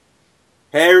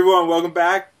Hey everyone, welcome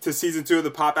back to Season 2 of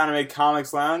the Pop Anime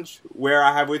Comics Lounge, where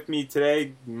I have with me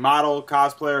today model,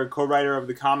 cosplayer, and co-writer of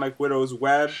the comic Widow's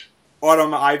Web,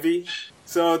 Autumn Ivy.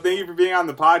 So thank you for being on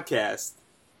the podcast.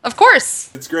 Of course.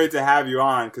 It's great to have you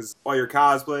on, because all your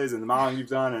cosplays and the modeling you've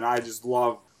done, and I just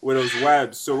love Widow's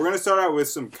Web. So we're going to start out with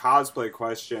some cosplay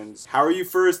questions. How were you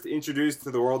first introduced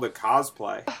to the world of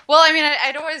cosplay? Well, I mean,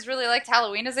 I'd always really liked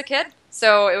Halloween as a kid.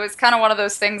 So it was kind of one of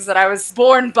those things that I was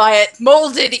born by it,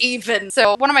 molded even.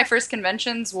 So one of my first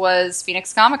conventions was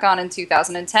Phoenix Comic Con in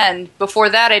 2010. Before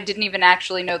that, I didn't even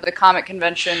actually know the comic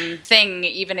convention thing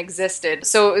even existed.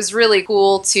 So it was really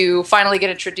cool to finally get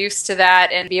introduced to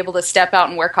that and be able to step out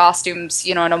and wear costumes,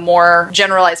 in a more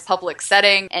generalized public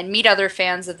setting and meet other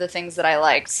fans of the things that I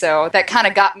liked. So that kind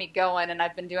of got me going, and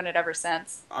I've been doing it ever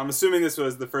since. I'm assuming this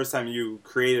was the first time you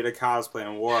created a cosplay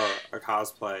and wore a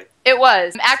cosplay. It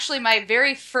was. Actually, my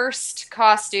very first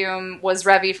costume was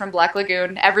Revy from Black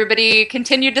Lagoon. Everybody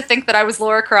continued to think that I was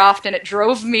Lara Croft, and it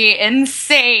drove me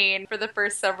insane for the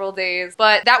first several days.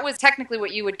 But that was technically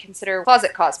what you would consider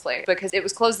closet cosplay, because it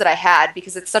was clothes that I had,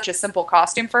 because it's such a simple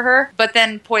costume for her. But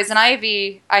then Poison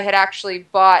Ivy, I had actually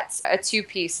bought a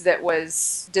two-piece that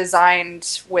was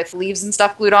designed with leaves and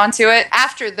stuff glued onto it.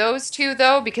 After those two,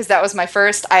 though, because that was my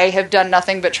first, I have done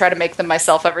nothing but try to make them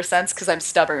myself ever since, because I'm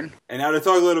stubborn. And now to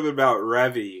talk a little bit about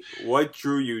Revy, what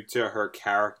drew you to her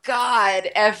character? God,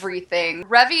 everything.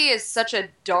 Revy is such a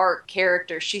dark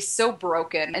character. She's so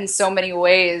broken in so many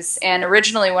ways. And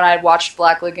originally when I had watched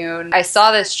Black Lagoon, I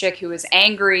saw this chick who was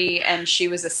angry and she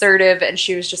was assertive and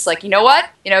she was just like, you know what?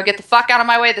 Get the fuck out of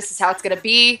my way. This is how it's gonna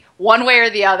be, one way or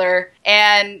the other.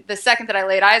 And the second that I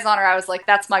laid eyes on her, I was like,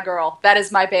 that's my girl. That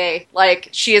is my bae. Like,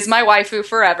 she is my waifu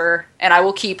forever, and I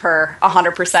will keep her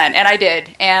 100%. And I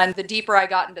did. And the deeper I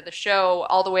got into the show,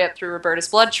 all the way up through Roberta's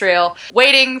Blood Trail,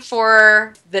 waiting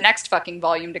for the next fucking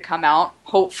volume to come out,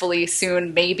 hopefully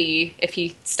soon, maybe, if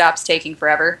he stops taking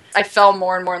forever, I fell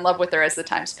more and more in love with her as the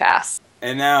times passed.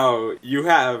 And now you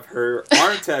have her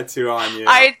arm tattoo on you.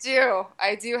 I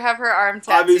do have her arm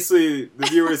tattoo. Obviously, the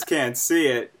viewers can't see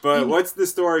it, but what's the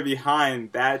story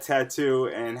behind that tattoo,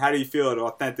 and how do you feel it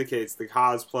authenticates the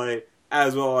cosplay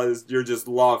as well as your just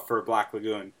love for Black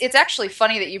Lagoon? It's actually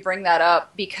funny that you bring that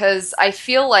up, because I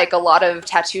feel like a lot of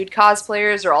tattooed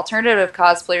cosplayers or alternative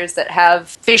cosplayers that have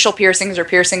facial piercings or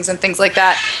piercings and things like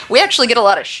that, we actually get a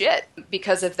lot of shit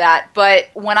because of that. But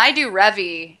when I do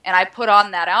Revy and I put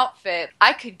on that outfit,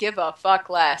 I could give a fuck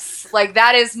less. Like,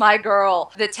 that is my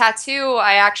girl. The tattoo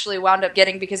I actually wound up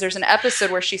getting because there's an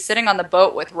episode where she's sitting on the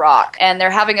boat with Rock and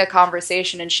they're having a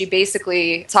conversation, and she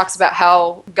basically talks about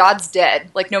how God's dead.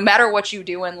 Like, no matter what you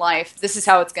do in life, this is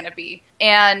how it's going to be.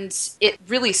 And it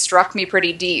really struck me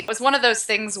pretty deep. It was one of those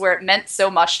things where it meant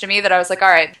so much to me that I was like, all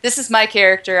right, this is my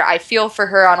character. I feel for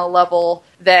her on a level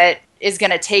that is going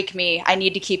to take me. I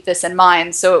need to keep this in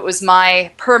mind. So it was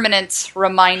my permanent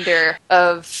reminder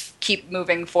of keep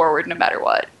moving forward no matter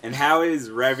what. And how is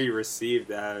Revy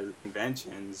received at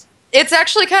conventions? It's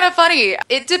actually kind of funny.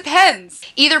 It depends.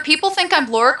 Either people think I'm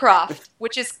Lara Croft,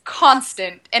 which is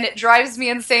constant, and it drives me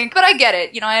insane. But I get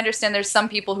it. I understand there's some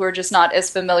people who are just not as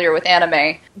familiar with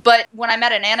anime. But when I'm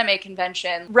at an anime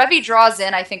convention, Revy draws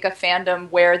in, I think, a fandom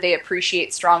where they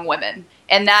appreciate strong women.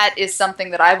 And that is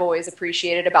something that I've always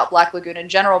appreciated about Black Lagoon in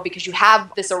general, because you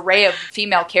have this array of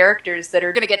female characters that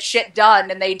are going to get shit done,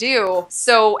 and they do.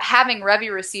 So having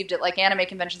Revy received at anime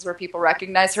conventions where people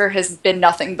recognize her has been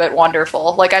nothing but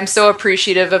wonderful. I'm so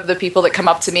appreciative of the people that come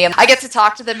up to me, and I get to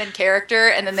talk to them in character,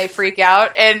 and then they freak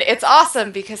out. And it's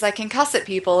awesome because I can cuss at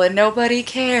people and nobody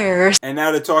cares. And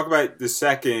now to talk about the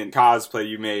second cosplay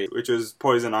you made, which was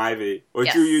Poison Ivy. What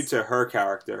drew you to her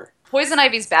character? Poison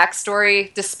Ivy's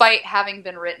backstory, despite having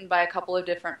been written by a couple of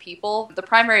different people, the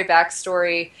primary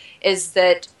backstory is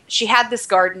that she had this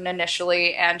garden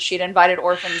initially, and she'd invited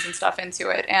orphans and stuff into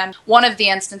it. And one of the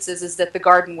instances is that the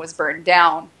garden was burned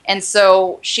down. And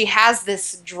so she has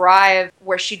this drive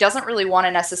where she doesn't really want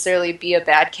to necessarily be a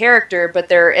bad character, but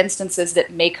there are instances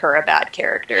that make her a bad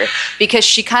character because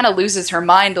she kind of loses her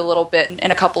mind a little bit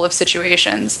in a couple of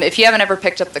situations. If you haven't ever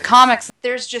picked up the comics,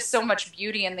 there's just so much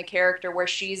beauty in the character where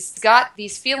she's got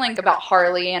these feelings about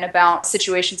Harley and about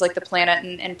situations like the planet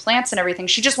and plants and everything.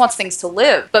 She just wants things to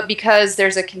live. But because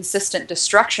there's a consistent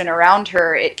destruction around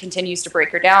her, it continues to break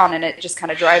her down, and it just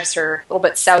kind of drives her a little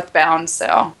bit southbound.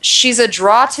 So she's a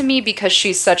draw to me because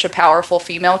she's such a powerful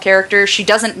female character. She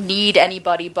doesn't need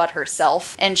anybody but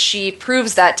herself, and she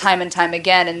proves that time and time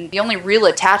again. And the only real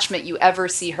attachment you ever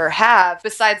see her have,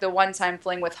 besides the one-time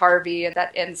fling with Harvey, and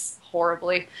that ends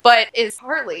horribly, but is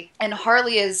Harley. And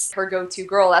Harley is her go-to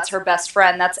girl. That's her best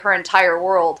friend. That's her entire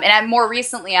world. And more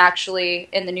recently, actually,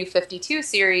 in the New 52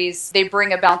 series, they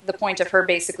bring about the point of her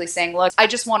basically saying, look, I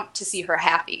just want to see her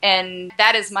happy. And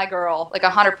that is my girl, like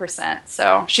 100%.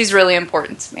 So she's really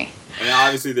important to me. And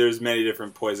obviously there's many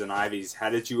different Poison Ivies. How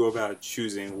did you go about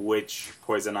choosing which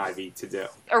Poison Ivy to do?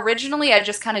 Originally, I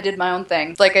just kind of did my own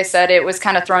thing. Like I said, it was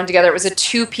kind of thrown together. It was a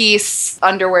 2-piece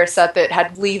underwear set that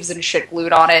had leaves and shit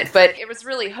glued on it, but it was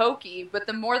really hokey. But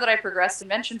the more that I progressed in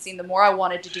Convention Scene, the more I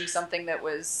wanted to do something that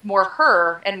was more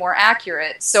her and more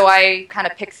accurate. So I kind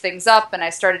of picked things up and I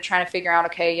started trying to figure out,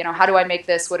 okay, you know, how do I make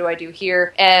this? What do I do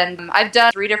here? And I've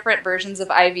done 3 different versions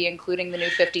of Ivy, including the New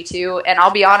 52. And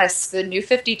I'll be honest, the New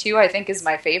 52 I think is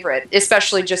my favorite,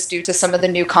 especially just due to some of the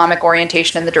new comic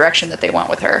orientation and the direction that they went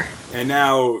with her. And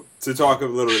now, to talk a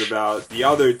little bit about the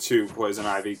other 2 Poison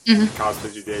Ivy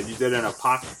cosplays you did an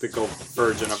apocalyptic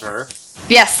version of her.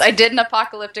 Yes, I did an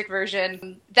apocalyptic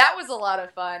version. That was a lot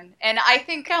of fun. And I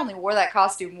think I only wore that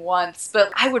costume once,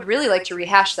 but I would really like to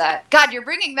rehash that. God, you're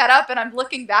bringing that up and I'm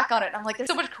looking back on it and I'm like, there's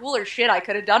so much cooler shit I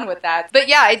could have done with that. But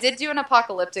yeah, I did do an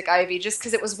apocalyptic Ivy just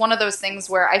because it was one of those things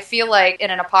where I feel like in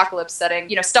an apocalypse setting,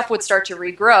 you know, stuff would start to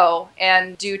regrow,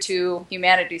 and due to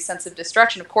humanity's sense of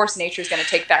destruction, of course, nature's going to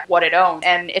take back what it owns.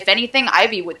 And if anything,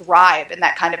 Ivy would thrive in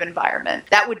that kind of environment.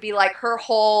 That would be like her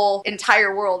whole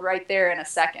entire world right there in a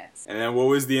second. And then what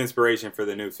was the inspiration for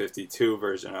the New 52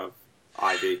 version of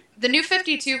Ivy? The New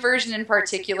 52 version in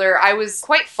particular, I was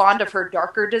quite fond of her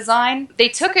darker design. They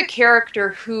took a character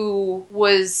who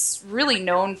was really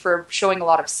known for showing a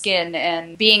lot of skin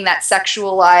and being that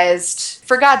sexualized.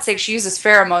 For God's sake, she uses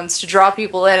pheromones to draw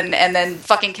people in and then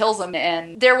fucking kills them.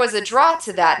 And there was a draw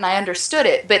to that, and I understood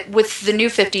it. But with the New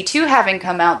 52 having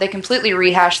come out, they completely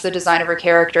rehashed the design of her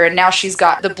character, and now she's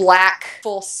got the black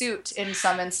full suit in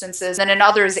some instances, and in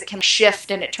others it can shift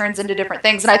and it turns into different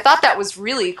things. And I thought that was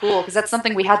really cool because that's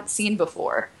something we hadn't seen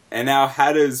before. And now,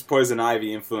 how does Poison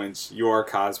Ivy influence your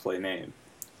cosplay name?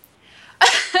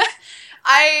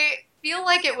 I feel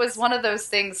like it was one of those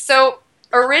things. So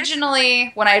originally,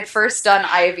 when I had first done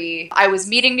Ivy, I was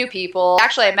meeting new people.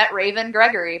 Actually, I met Raven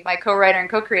Gregory, my co-writer and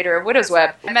co-creator of Widow's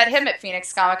Web. I met him at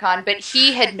Phoenix Comic Con, but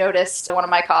he had noticed one of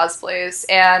my cosplays.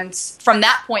 And from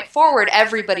that point forward,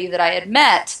 everybody that I had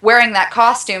met wearing that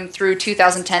costume through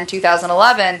 2010,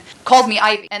 2011 called me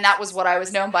Ivy. And that was what I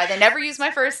was known by. They never used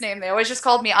my first name. They always just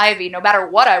called me Ivy, no matter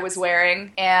what I was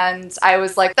wearing. And I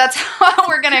was like, that's how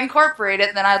we're going to incorporate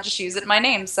it. Then I'll just use it in my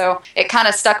name. So it kind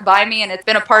of stuck by me, and it's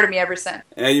been a part of me ever since.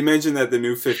 And you mentioned that the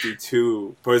New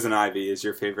 52 Poison Ivy is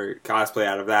your favorite cosplay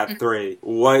out of that 3.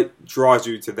 What draws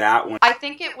you to that one? I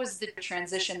think it was the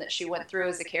transition that she went through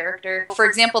as a character. For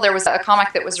example, there was a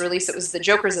comic that was released. It was the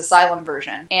Joker's Asylum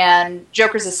version. And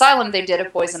Joker's Asylum, they did a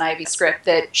Poison Ivy script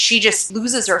that she just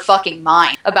loses her fucking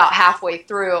mind about halfway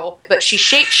through. But she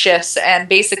shapeshifts and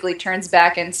basically turns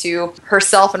back into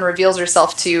herself and reveals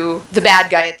herself to the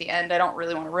bad guy at the end. I don't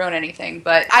really want to ruin anything,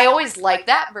 but I always liked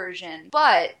that version.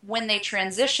 But when they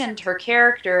transitioned her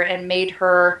character and made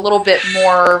her a little bit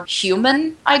more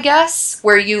human, I guess,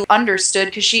 where you understood,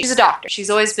 because she's a doctor. She's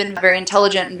always been very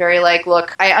intelligent and very like,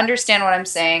 look, I understand what I'm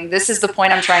saying. This is the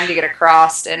point I'm trying to get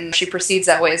across, and she proceeds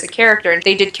that way as a character. And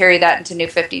they did carry that into New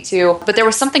 52. But there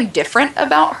was something different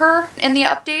about her in the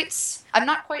updates. I'm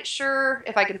not quite sure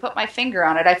if I can put my finger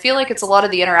on it. I feel like it's a lot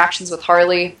of the interactions with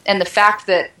Harley and the fact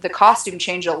that the costume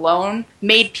change alone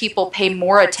made people pay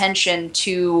more attention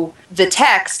to the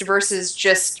text versus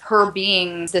just her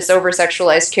being this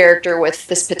over-sexualized character with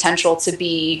this potential to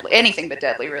be anything but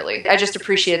deadly, really. I just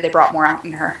appreciated they brought more out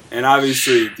in her. And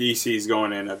obviously, DC's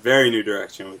going in a very new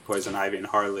direction with Poison Ivy and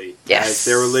Harley. Yes. As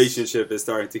their relationship is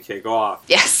starting to kick off.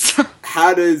 Yes.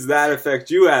 How does that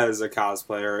affect you as a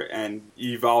cosplayer and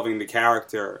evolving the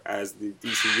character as the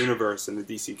DC universe and the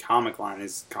DC comic line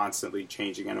is constantly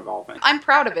changing and evolving? I'm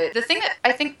proud of it. The thing that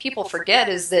I think people forget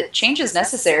is that change is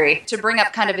necessary to bring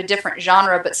up kind of a different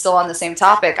genre but still on the same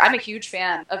topic. I'm a huge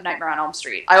fan of Nightmare on Elm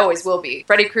Street. I always will be.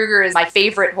 Freddy Krueger is my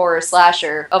favorite horror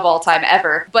slasher of all time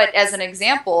ever. But as an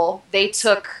example, they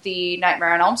took the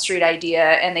Nightmare on Elm Street idea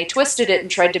and they twisted it and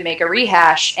tried to make a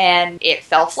rehash, and it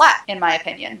fell flat, in my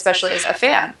opinion, especially as a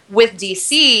fan. With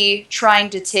DC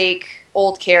trying to take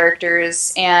old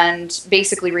characters and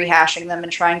basically rehashing them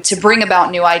and trying to bring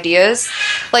about new ideas.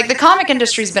 Like, the comic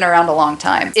industry's been around a long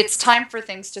time. It's time for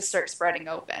things to start spreading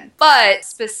open. But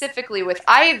specifically with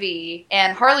Ivy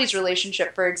and Harley's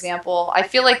relationship, for example, I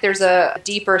feel like there's a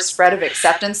deeper spread of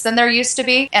acceptance than there used to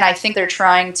be. And I think they're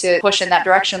trying to push in that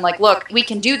direction. Like, look, we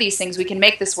can do these things. We can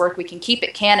make this work. We can keep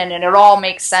it canon, and it all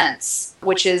makes sense,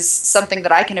 which is something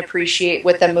that I can appreciate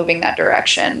with them moving that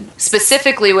direction.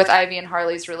 Specifically with Ivy and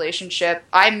Harley's relationship,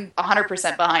 I'm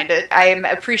 100% behind it. I am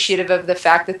appreciative of the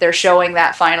fact that they're showing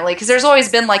that finally, because there's always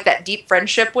been like that deep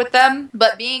friendship with them,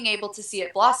 but being able to see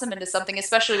it blossom into something,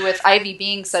 especially with Ivy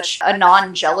being such a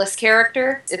non-jealous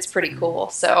character, it's pretty cool.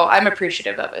 So I'm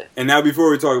appreciative of it. And now before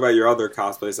we talk about your other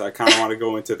cosplays, I kind of want to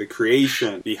go into the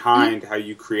creation behind how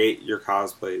you create your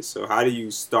cosplays. So how do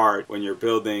you start when you're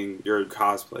building your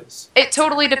cosplays? It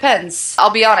totally depends. I'll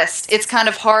be honest. It's kind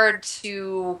of hard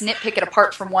to nitpick it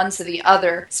apart from one to the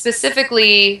other.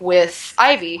 Specifically with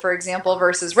Ivy, for example,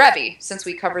 versus Revy, since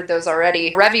we covered those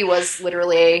already. Revy was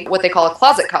literally what they call a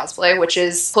closet cosplay, which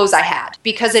is clothes I had.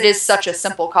 Because it is such a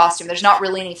simple costume, there's not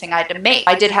really anything I had to make.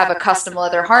 I did have a custom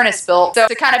leather harness built. So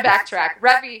to kind of backtrack,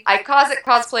 Revy, I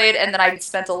cosplayed, and then I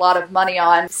spent a lot of money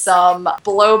on some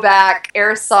blowback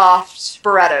airsoft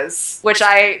Berettas, which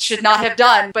I should not have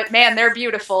done, but man, they're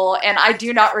beautiful, and I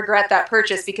do not regret that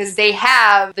purchase because they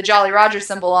have the Jolly Roger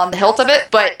symbol on the hilt of it,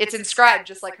 but it's inscribed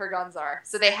just like her guns are.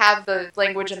 So they have the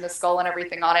language and the skull and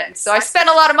everything on it, and so I spent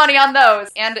a lot of money on those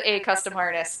and a custom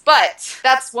harness. But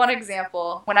that's one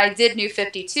example. When I did New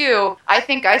 52, I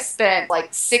think I spent like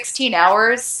 16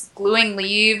 hours gluing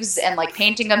leaves and like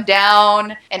painting them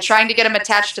down and trying to get them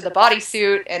attached to the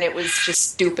bodysuit, and it was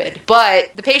just stupid.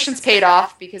 But the patience paid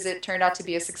off because it turned out to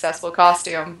be a successful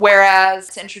costume. Whereas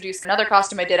to introduce another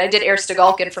costume I did Air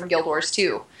Stagulkin from Guild Wars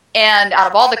 2. And out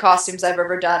of all the costumes I've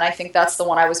ever done, I think that's the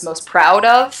one I was most proud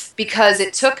of because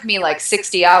it took me like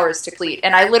 60 hours to complete.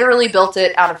 And I literally built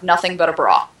it out of nothing but a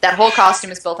bra. That whole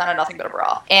costume is built out of nothing but a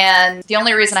bra. And the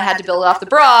only reason I had to build it off the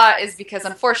bra is because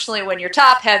unfortunately when you're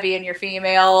top heavy and you're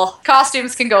female,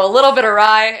 costumes can go a little bit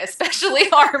awry, especially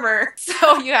armor.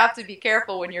 So you have to be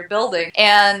careful when you're building.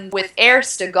 And with Air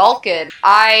Stagulkin,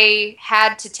 I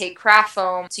had to take craft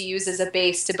foam to use as a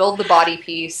base to build the body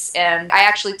piece. And I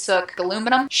actually took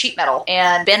aluminum, sheet metal,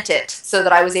 and bent it so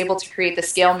that I was able to create the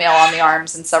scale mail on the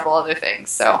arms and several other things.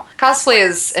 So cosplay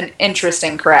is an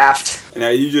interesting craft. Now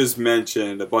you just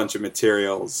mentioned a bunch of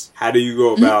materials. How do you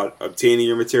go about obtaining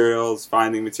your materials,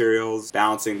 finding materials,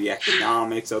 balancing the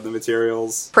economics of the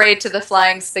materials? Pray to the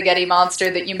flying spaghetti monster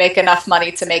that you make enough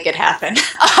money to make it happen.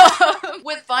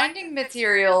 With finding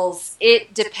materials,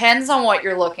 it depends on what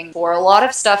you're looking for. A lot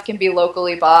of stuff can be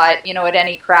locally bought, at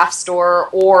any craft store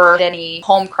or at any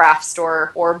home craft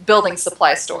store or building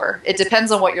supply store. It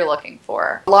depends on what you're looking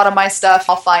for. A lot of my stuff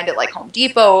I'll find at like Home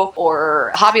Depot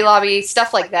or Hobby Lobby,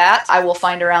 stuff like that I will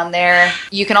find around there.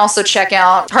 You can also check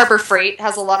out Harbor Freight,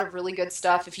 has a lot of really good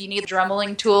stuff. If you need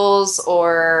dremeling tools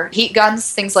or heat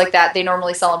guns, things like that, they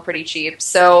normally sell them pretty cheap.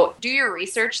 So do your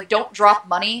research. Don't drop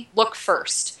money. Look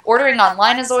first. Ordering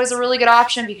online is always a really good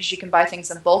option because you can buy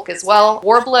things in bulk as well.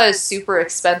 Worbla is super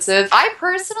expensive. I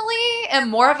personally am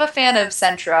more of a fan of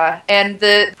Sentra, and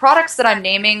the products that I'm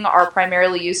naming are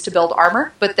primarily used to build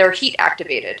armor, but they're heat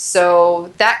activated.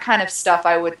 So that kind of stuff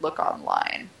I would look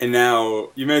online. And now,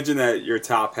 you mentioned that you're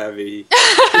top heavy.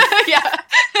 Yeah.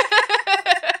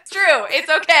 True. It's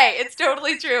okay. It's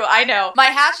totally true. I know. My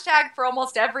hashtag for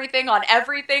almost everything on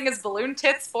everything is balloon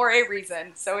tits for a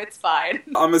reason, so it's fine.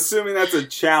 I'm assuming that's a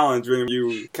challenge when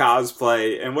you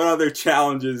cosplay. And what other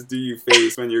challenges do you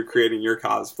face when you're creating your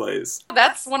cosplays?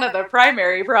 That's one of the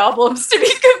primary problems, to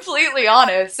be completely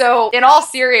honest. So, in all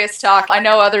serious talk, I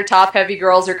know other top-heavy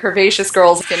girls or curvaceous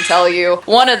girls can tell you,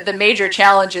 one of the major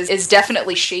challenges is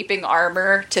definitely shaping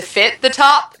armor to fit the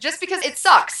top, just because it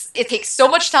sucks. It takes so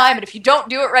much time, and if you don't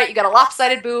do it right, you got a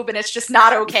lopsided boob, and it's just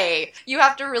not okay. You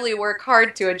have to really work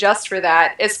hard to adjust for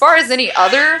that. As far as any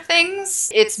other things,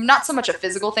 it's not so much a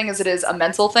physical thing as it is a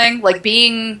mental thing. Like,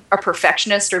 being a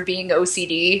perfectionist or being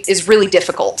OCD is really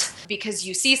difficult because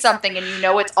you see something and you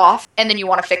know it's off, and then you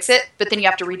want to fix it, but then you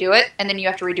have to redo it, and then you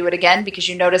have to redo it again because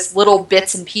you notice little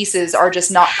bits and pieces are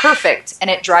just not perfect, and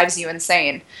it drives you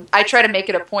insane. I try to make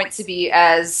it a point to be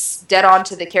as dead on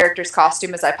to the character's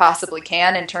costume as I possibly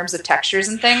can in terms of textures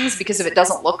and things, because if it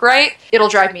doesn't look right, it'll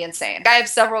drive me insane. I have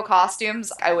several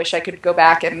costumes. I wish I could go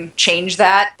back and change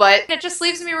that, but it just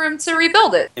leaves me room to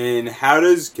rebuild it. And how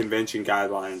does convention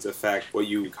guidelines affect what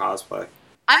you cosplay?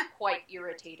 I'm quite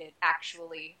irritated,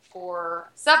 actually, for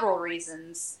several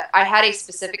reasons. I had a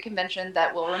specific convention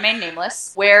that will remain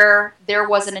nameless, where there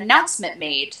was an announcement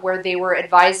made where they were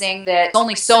advising that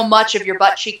only so much of your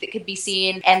butt cheek that could be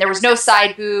seen, and there was no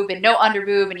side boob and no under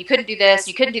boob, and you couldn't do this,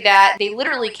 you couldn't do that. They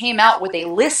literally came out with a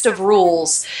list of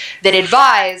rules that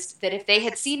advised that if they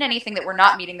had seen anything that were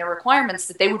not meeting their requirements,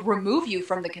 that they would remove you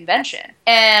from the convention.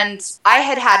 And I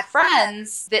had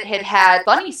friends that had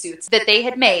bunny suits that they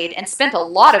had made and spent a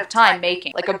lot of time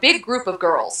making, like a big group of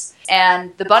girls.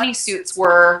 And the bunny suits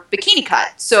were bikini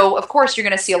cut. So, of course, you're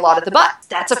going to see a lot of the butt.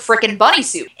 That's a frickin' bunny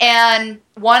suit. And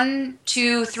 1,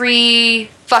 2, 3,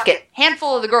 fuck it,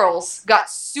 handful of the girls got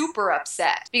super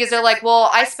upset because they're like, well,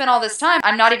 I spent all this time.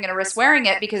 I'm not even going to risk wearing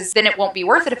it because then it won't be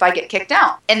worth it if I get kicked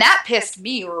out. And that pissed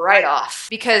me right off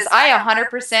because I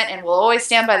 100% and will always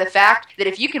stand by the fact that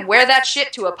if you can wear that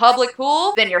shit to a public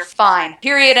pool, then you're fine.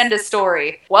 Period. End of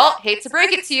story. Well, hate to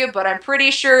break it to you, but I'm pretty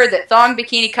sure that thong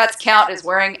bikini cuts count as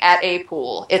wearing at a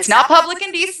pool. It's not public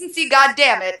indecency,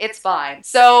 goddammit. It's fine.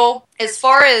 So, as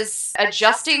far as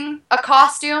adjusting a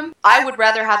costume, I would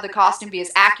rather have the costume be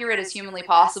as accurate as humanly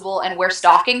possible and wear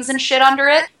stockings and shit under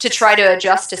it to try to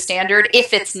adjust to standard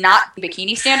if it's not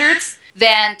bikini standards,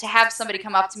 than to have somebody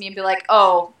come up to me and be like,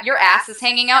 oh, your ass is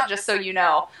hanging out, just so you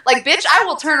know. Like, bitch, I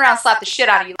will turn around and slap the shit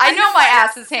out of you. I know my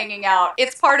ass is hanging out.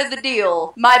 It's part of the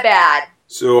deal. My bad.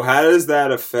 So how does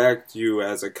that affect you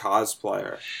as a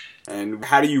cosplayer? And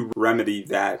how do you remedy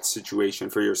that situation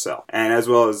for yourself? And as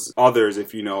well as others,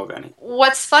 if you know of any.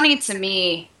 What's funny to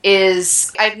me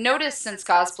is I've noticed since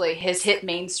cosplay has hit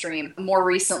mainstream more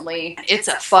recently, it's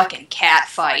a fucking cat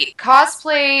fight.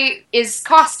 Cosplay is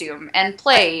costume and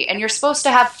play, and you're supposed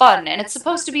to have fun, and it's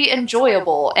supposed to be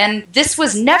enjoyable. And this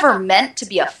was never meant to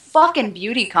be a fucking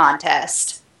beauty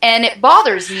contest. And it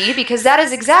bothers me because that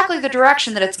is exactly the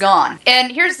direction that it's gone.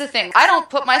 And here's the thing. I don't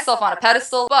put myself on a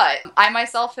pedestal, but I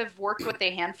myself have worked with a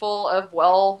handful of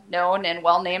well-known and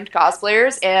well-named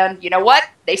cosplayers, and you know what?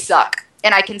 They suck.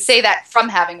 And I can say that from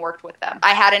having worked with them.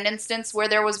 I had an instance where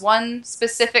there was one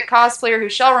specific cosplayer who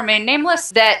shall remain nameless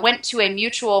that went to a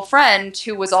mutual friend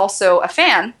who was also a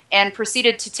fan and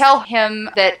proceeded to tell him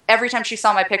that every time she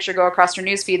saw my picture go across her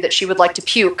newsfeed that she would like to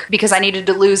puke because I needed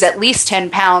to lose at least 10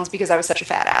 pounds because I was such a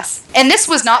fat ass. And this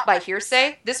was not by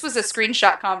hearsay. This was a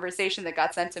screenshot conversation that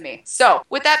got sent to me. So,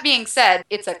 with that being said,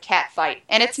 it's a cat fight.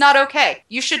 And it's not okay.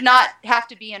 You should not have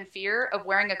to be in fear of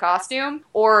wearing a costume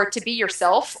or to be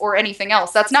yourself or anything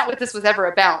else. That's not what this was ever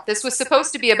about. This was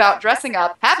supposed to be about dressing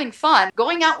up, having fun,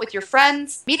 going out with your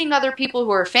friends, meeting other people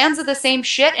who are fans of the same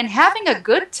shit, and having a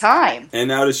good time. And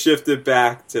now to shift it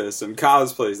back to some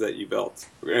cosplays that you built.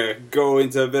 We're going to go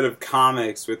into a bit of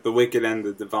comics with The Wicked and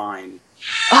the Divine.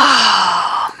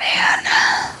 Oh, man.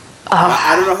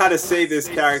 I don't know how to say this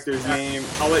character's name.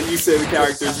 I'll let you say the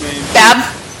character's name. Bab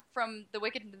from The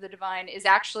Wicked and the Divine is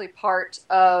actually part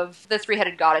of the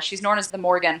three-headed goddess. She's known as the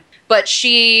Morgan, but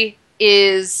she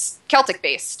is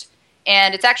Celtic-based.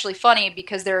 And it's actually funny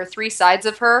because there are 3 sides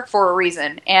of her for a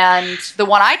reason. And the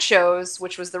one I chose,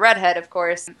 which was the redhead, of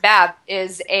course, Bab,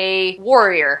 is a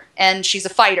warrior. And she's a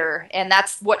fighter. And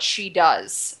that's what she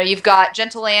does. You've got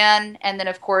Gentle Anne, and then,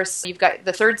 of course, you've got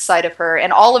the third side of her.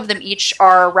 And all of them each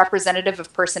are representative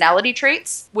of personality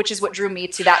traits, which is what drew me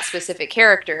to that specific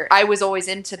character. I was always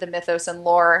into the mythos and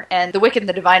lore. And The Wicked and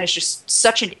the Divine is just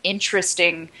such an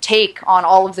interesting take on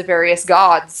all of the various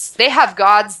gods. They have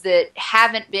gods that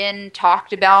haven't been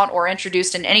talked about or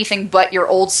introduced in anything but your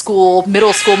old school,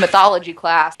 middle school mythology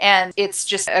class. And it's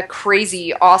just a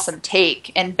crazy, awesome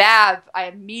take. And Bab, I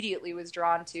immediately was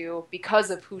drawn to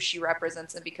because of who she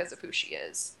represents and because of who she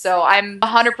is. So I'm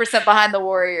 100% behind the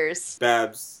Warriors.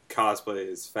 Bab's cosplay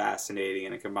is fascinating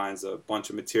and it combines a bunch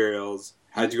of materials.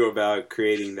 How'd you go about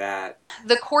creating that?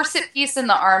 The corset piece and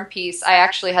the arm piece I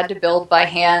actually had to build by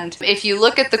hand. If you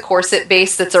look at the corset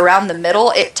base that's around the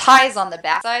middle, it ties on the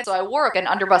backside. So I wore an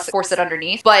underbust corset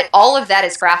underneath, but all of that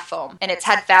is craft foam and it's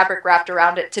had fabric wrapped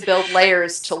around it to build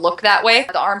layers to look that way.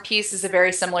 The arm piece is a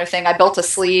very similar thing. I built a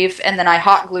sleeve and then I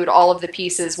hot glued all of the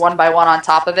pieces one by one on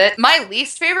top of it. My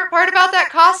least favorite part about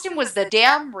that costume was the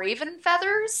damn raven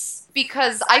feathers,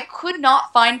 because I could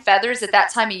not find feathers at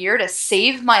that time of year to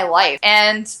save my life.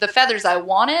 And the feathers I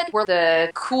wanted were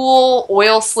the cool,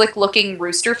 oil slick looking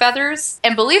rooster feathers.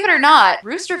 And believe it or not,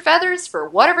 rooster feathers, for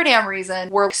whatever damn reason,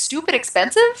 were stupid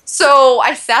expensive. So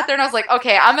I sat there and I was like,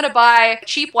 okay, I'm gonna buy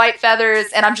cheap white feathers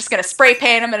and I'm just gonna spray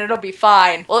paint them and it'll be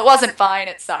fine. Well, it wasn't fine,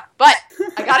 it sucked. But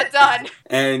I got it done.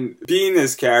 And being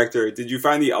this character, did you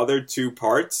find the other 2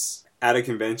 parts at a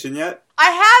convention yet?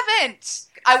 I haven't!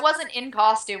 I wasn't in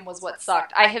costume was what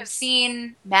sucked. I have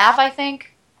seen Mav, I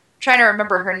think. I'm trying to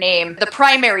remember her name. The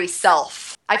primary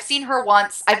self. I've seen her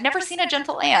once. I've never seen a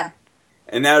Gentle Anne.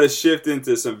 And now to shift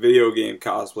into some video game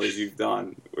cosplays you've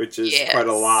done, which is quite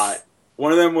a lot.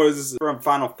 One of them was from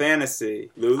Final Fantasy.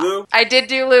 Lulu? I did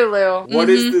do Lulu. What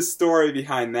is the story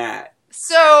behind that?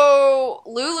 So,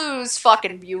 Lulu's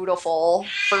fucking beautiful,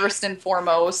 first and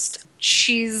foremost.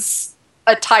 She's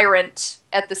a tyrant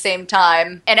at the same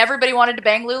time. And everybody wanted to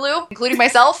bang Lulu, including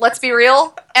myself. Let's be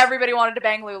real. Everybody wanted to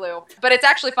bang Lulu. But it's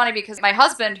actually funny because my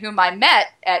husband, whom I met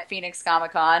at Phoenix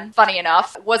Comic Con, funny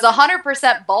enough, was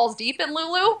 100% balls deep in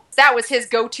Lulu. That was his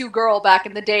go-to girl back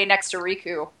in the day next to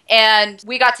Riku. And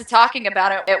we got to talking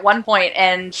about it at one point,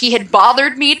 and he had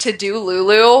bothered me to do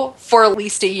Lulu for at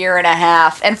least a year and a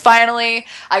half. And finally,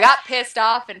 I got pissed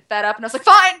off and fed up, and I was like,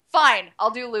 fine,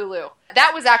 I'll do Lulu.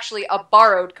 That was actually a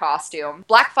borrowed costume.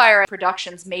 Blackfire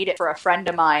Productions made it for a friend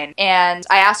of mine, and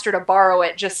I asked her to borrow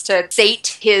it just to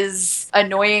sate his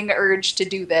annoying urge to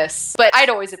do this. But I'd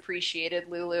always appreciated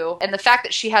Lulu, and the fact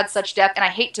that she had such depth, and I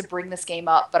hate to bring this game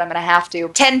up, but I'm gonna have to.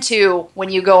 10-2, when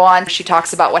you go on, she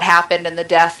talks about what happened and the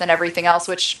death and everything else,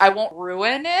 which I won't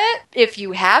ruin it if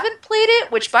you haven't played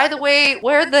it, which, by the way,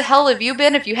 where the hell have you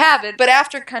been if you haven't? But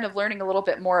after kind of learning a little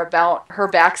bit more about her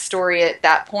backstory at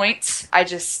that point, I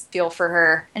just feel for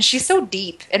her. And she's so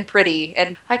deep and pretty,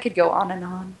 and I could go on and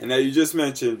on. And now you just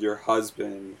mentioned your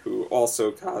husband, who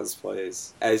also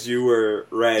cosplays. As you were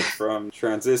Red from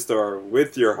Transistor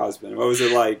with your husband, what was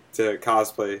it like to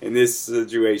cosplay in this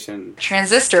situation?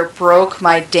 Transistor broke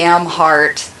my damn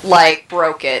heart. Like,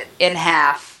 broke it in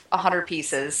half. 100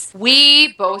 pieces.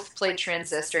 We both played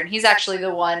Transistor, and he's actually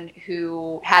the one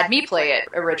who had me play it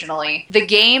originally. The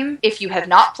game, if you have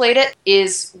not played it,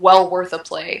 is well worth a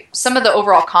play. Some of the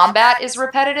overall combat is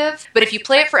repetitive, but if you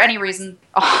play it for any reason,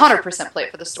 100% play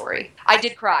it for the story. I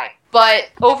did cry. But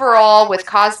overall, with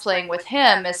cosplaying with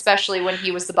him, especially when he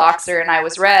was the boxer and I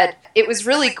was Red, it was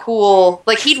really cool.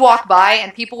 Like, he'd walk by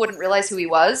and people wouldn't realize who he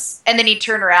was. And then he'd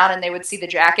turn around and they would see the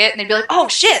jacket and they'd be like, oh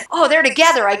shit, oh, they're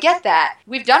together, I get that.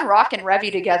 We've done Rock and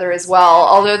Revy together as well,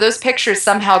 although those pictures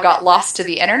somehow got lost to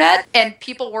the internet and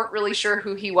people weren't really sure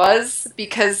who he was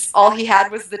because all he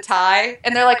had was the tie.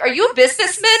 And they're like, are you a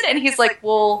businessman? And he's like,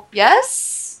 well,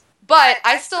 yes. But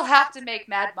I still have to make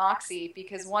Mad Moxie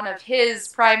because one of his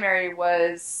primary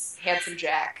was Handsome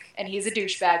Jack. And he's a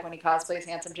douchebag when he cosplays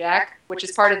Handsome Jack, which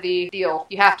is part of the deal.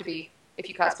 You have to be if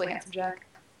you cosplay Handsome Jack.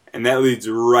 And that leads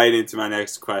right into my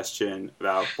next question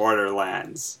about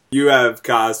Borderlands. You have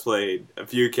cosplayed a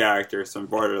few characters from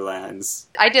Borderlands.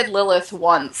 I did Lilith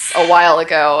once a while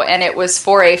ago, and it was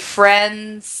for a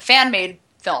friend's fan-made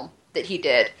film that he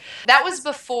did. That was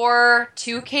before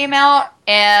 2 came out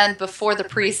and before the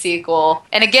pre-sequel.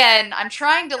 And again, I'm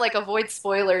trying to avoid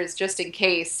spoilers just in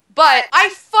case. But I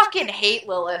fucking hate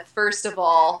Lilith, first of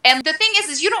all. And the thing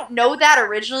is you don't know that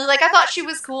originally. I thought she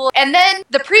was cool. And then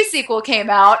the pre-sequel came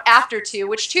out after 2,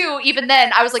 which 2, even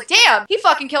then, I was like, damn, he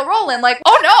fucking killed Roland.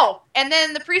 Oh no! And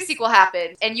then the pre-sequel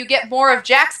happened, and you get more of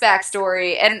Jack's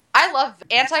backstory. And I love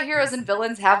anti-heroes and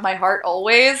villains have my heart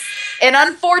always. And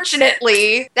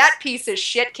unfortunately, that piece of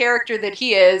shit character that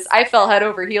he is, I fell head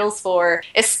over heels for,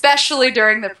 especially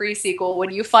during the pre-sequel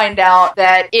when you find out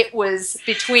that it was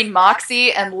between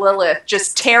Moxie and Lilith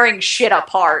just tearing shit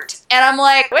apart. And I'm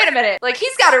like, wait a minute,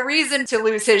 he's got a reason to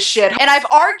lose his shit. And I've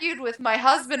argued with my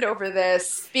husband over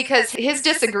this because his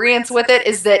disagreement with it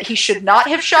is that he should not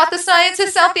have shot the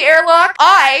scientists out the airlock.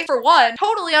 I, for one,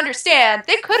 totally understand.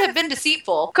 They could have been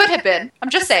deceitful. Could have been. I'm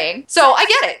just saying. So I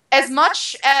get it. As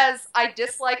much as I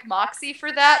dislike Moxie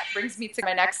for that, brings me to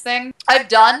my next thing. I've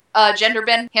done Gender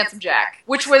Bend Handsome Jack,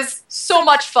 which was so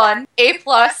much fun. A+.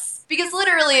 Because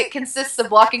literally it consists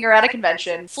of walking around a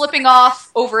convention, flipping off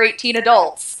over 18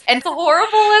 adults. And so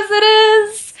horrible as it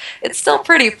is, it's still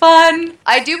pretty fun.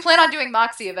 I do plan on doing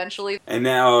Moxie eventually. And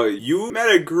now you met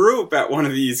a group at one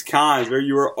of these cons where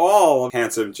you were all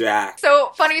Handsome Jack.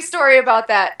 So, funny story about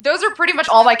that. Those are pretty much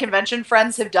all my convention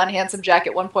friends have done Handsome Jack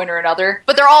at one point or another.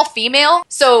 But they're all female.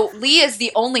 So Lee is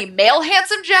the only male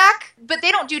Handsome Jack, but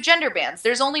they don't do gender bands.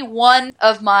 There's only one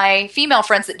of my female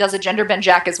friends that does a gender bend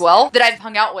Jack as well, that I've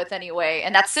hung out with anyway,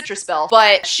 and that's Citrus Bell.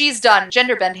 But she's done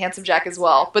gender bend Handsome Jack as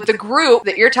well. But the group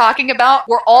that you're talking about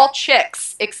were all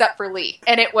chicks except for Lee.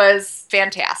 And it was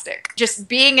fantastic. Just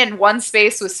being in one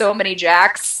space with so many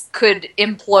Jacks could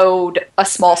implode a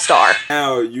small star.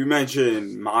 Now, you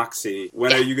mentioned Moxie.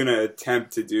 When are you going to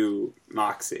attempt to do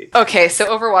Moxie? Okay, so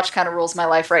Overwatch kind of rules my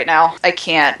life right now. I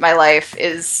can't. My life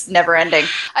is never ending.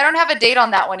 I don't have a date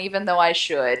on that one, even though I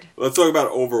should. Let's talk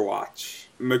about Overwatch.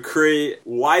 McCree.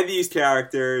 Why these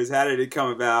characters? How did it come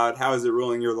about? How is it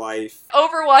ruling your life?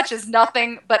 Overwatch is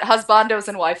nothing but husbandos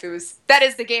and waifus. That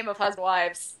is the game of husband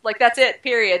wives. Like, that's it,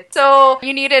 period. So,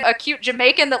 you needed a cute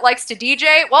Jamaican that likes to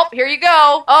DJ? Well, here you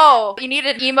go. Oh, you need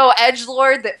an emo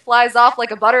edgelord that flies off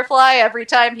like a butterfly every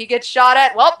time he gets shot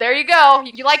at? Well, there you go.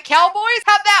 You like cowboys?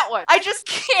 Have that one. I just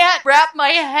can't wrap my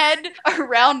head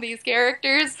around these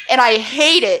characters, and I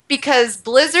hate it because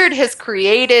Blizzard has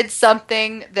created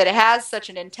something that has such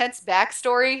an intense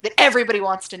backstory that everybody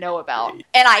wants to know about.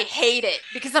 And I hate it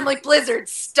because I'm like, Blizzard,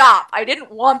 stop. I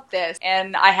didn't want this.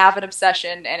 And I have an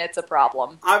obsession, and it's a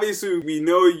problem. Obviously, we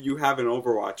know you have an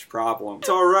Overwatch problem. It's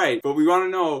alright, but we want to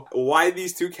know why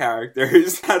these two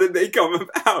characters, how did they come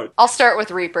about? I'll start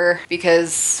with Reaper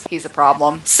because he's a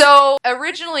problem. So,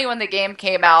 originally when the game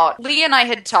came out, Lee and I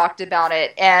had talked about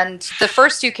it, and the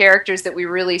first two characters that we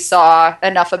really saw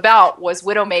enough about was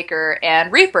Widowmaker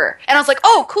and Reaper. And I was like,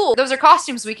 oh, cool, those are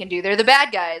costumes we can do. They're the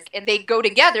bad guys. And they go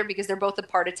together because they're both a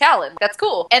part of Talon. That's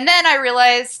cool. And then I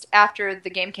realized after the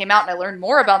game came out and I learned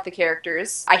more about the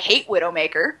characters, I hate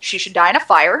Widowmaker. She should die in a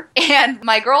fire. And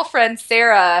my girlfriend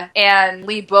Sarah and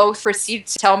Lee both proceeded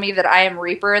to tell me that I am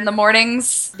Reaper in the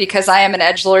mornings because I am an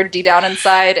edgelord deep down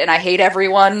inside and I hate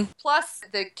everyone. Plus,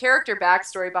 the character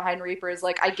backstory behind Reaper is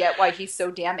like, I get why he's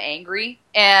so damn angry,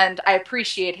 and I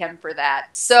appreciate him for that.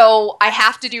 So I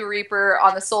have to do Reaper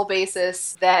on the sole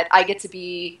basis that I get to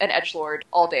be an edgelord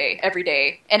all day, every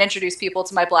day, and introduce people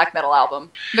to my black metal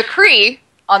album. McCree,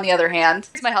 on the other hand,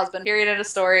 is my husband, period, end of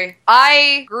story.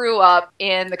 I grew up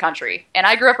in the country, and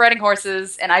I grew up riding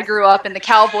horses, and I grew up in the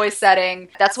cowboy setting.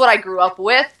 That's what I grew up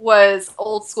with, was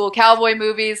old school cowboy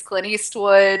movies, Clint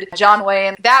Eastwood, John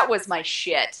Wayne. That was my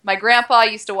shit. My grandpa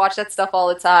used to watch that stuff all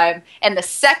the time, and the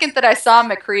second that I saw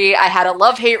McCree, I had a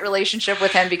love-hate relationship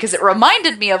with him because it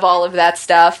reminded me of all of that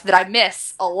stuff that I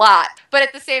miss a lot. But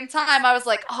at the same time, I was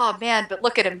like, oh man, but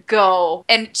look at him go.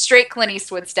 And straight Clint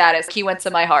Eastwood status, he went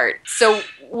to my heart. So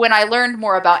when I learned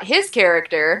more about his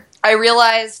character, I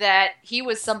realized that he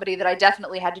was somebody that I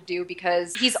definitely had to do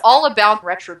because he's all about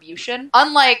retribution.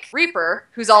 Unlike Reaper,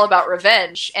 who's all about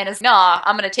revenge and is, nah,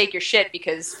 I'm gonna take your shit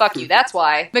because fuck you, that's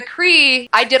why. McCree,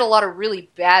 I did a lot of really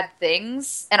bad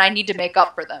things and I need to make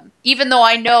up for them. Even though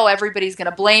I know everybody's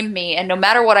gonna blame me and no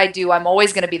matter what I do, I'm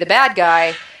always gonna be the bad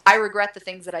guy, I regret the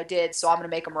things that I did, so I'm gonna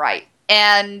make them right.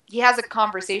 And he has a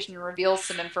conversation and reveals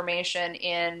some information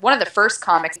in one of the first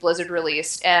comics Blizzard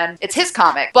released. And it's his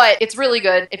comic, but it's really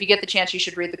good. If you get the chance, you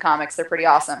should read the comics. They're pretty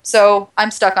awesome. So I'm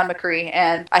stuck on McCree,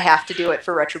 and I have to do it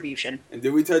for Retribution. And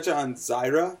did we touch on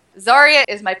Zyra? Zarya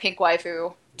is my pink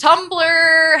waifu.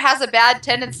 Tumblr has a bad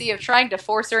tendency of trying to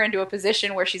force her into a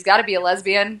position where she's got to be a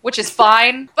lesbian, which is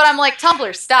fine. But I'm like,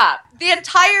 Tumblr, stop. The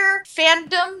entire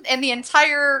fandom and the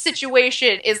entire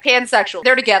situation is pansexual.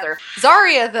 They're together.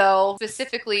 Zarya, though,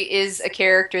 specifically is a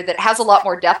character that has a lot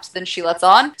more depth than she lets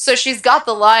on. So she's got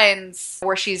the lines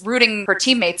where she's rooting her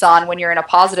teammates on when you're in a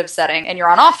positive setting and you're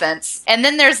on offense. And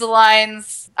then there's the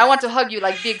lines, I want to hug you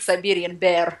like big Siberian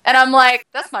bear. And I'm like,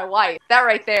 that's my wife. That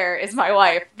right there is my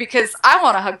wife. Because I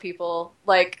want to hug people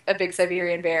like a big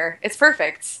Siberian bear. It's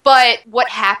perfect. But what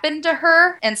happened to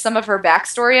her and some of her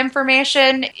backstory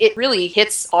information, it really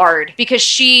hits hard. Because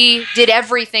she did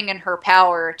everything in her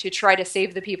power to try to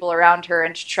save the people around her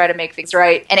and to try to make things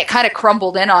right. And it kind of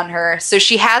crumbled in on her. So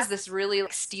she has this really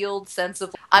steeled sense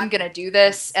of, I'm going to do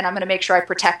this and I'm going to make sure I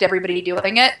protect everybody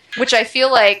doing it. Which I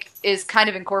feel like is kind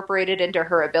of incorporated into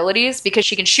her abilities because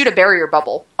she can shoot a barrier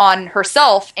bubble on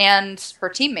herself and her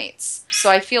teammates. So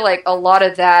I feel like a lot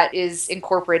of that is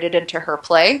incorporated into her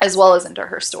play as well as into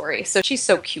her story. So she's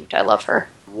so cute. I love her.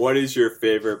 What is your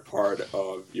favorite part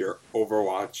of your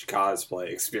Overwatch cosplay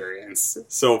experience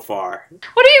so far?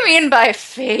 What do you mean by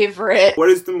favorite? What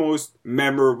is the most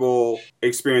memorable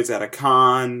experience at a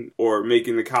con or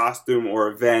making the costume or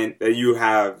event that you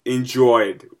have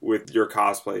enjoyed with your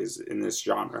cosplays in this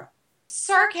genre?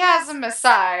 Sarcasm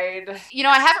aside,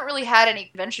 I haven't really had any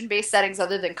convention-based settings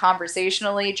other than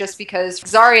conversationally just because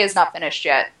Zarya is not finished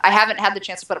yet. I haven't had the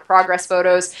chance to put up progress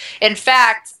photos. In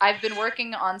fact, I've been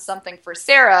working on something for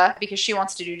Sarah because she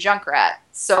wants to do Junkrat.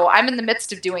 So I'm in the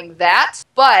midst of doing that,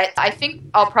 but I think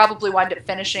I'll probably wind up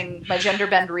finishing my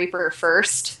Genderbend Reaper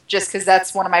first, just because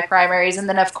that's one of my primaries. And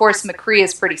then, of course, McCree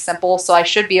is pretty simple, so I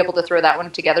should be able to throw that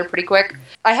one together pretty quick.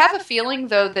 I have a feeling,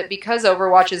 though, that because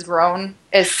Overwatch has grown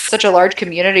as such a large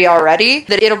community already,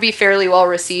 that it'll be fairly well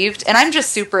received. And I'm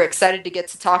just super excited to get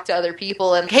to talk to other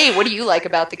people and, hey, what do you like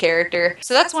about the character?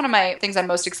 So that's one of my things I'm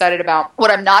most excited about. What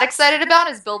I'm not excited about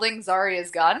is building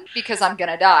Zarya's gun, because I'm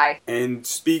gonna die. And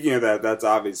speaking of that, that's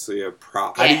that's obviously a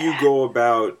prop. How do you go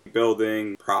about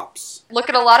building props? Look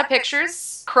at a lot of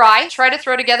pictures, try to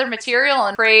throw together material,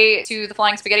 and pray to the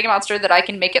flying spaghetti monster that I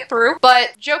can make it through.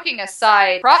 But joking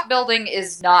aside, prop building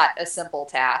is not a simple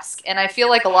task, and I feel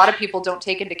like a lot of people don't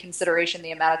take into consideration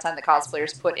the amount of time the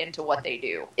cosplayers put into what they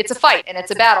do. It's a fight, and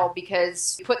it's a battle,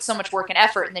 because you put so much work and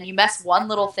effort, and then you mess one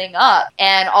little thing up,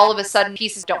 and all of a sudden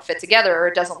pieces don't fit together, or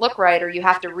it doesn't look right, or you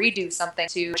have to redo something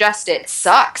to adjust it. It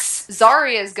sucks.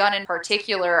 Zarya's gun in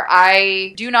particular,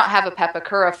 I do not have a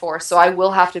Pepakura for, so I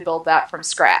will have to build that from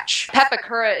scratch.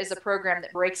 Pepakura is a program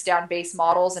that breaks down base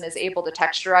models and is able to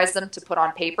texturize them to put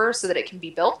on paper so that it can be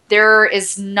built. There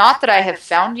is not that I have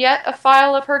found yet a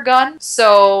file of her gun,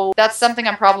 so that's something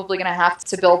I'm probably going to have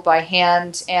to build by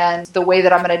hand, and the way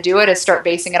that I'm going to do it is start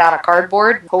basing it out of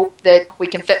cardboard, hope that we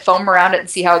can fit foam around it and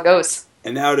see how it goes.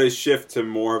 And now to shift to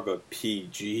more of a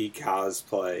PG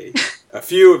cosplay. A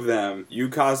few of them, you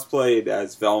cosplayed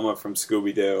as Velma from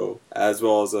Scooby-Doo, as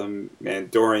well as a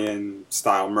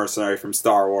Mandalorian-style mercenary from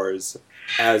Star Wars,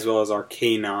 as well as our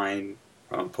K9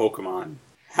 from Pokemon.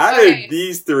 How did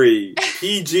these three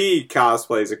PG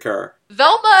cosplays occur?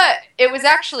 Velma, it was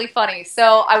actually funny.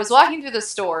 So I was walking through the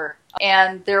store,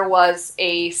 and there was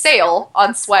a sale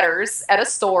on sweaters at a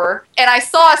store, and I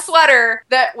saw a sweater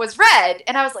that was red,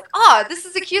 and I was like, oh, this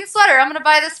is a cute sweater. I'm going to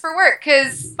buy this for work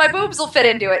because my boobs will fit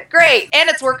into it. Great. And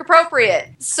it's work appropriate.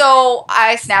 So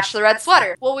I snatched the red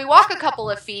sweater. Well, we walk a couple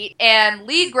of feet, and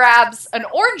Lee grabs an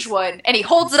orange one, and he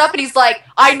holds it up, and he's like,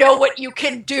 I know what you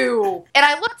can do. And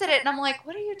I looked at it, and I'm like,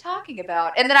 what are you talking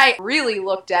about? And then I really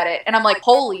looked at it, and I'm like,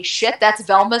 holy shit, that's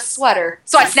Velma's sweater.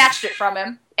 So I snatched it from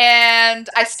him. And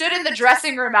I stood in the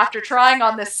dressing room after trying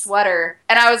on this sweater,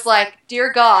 and I was like,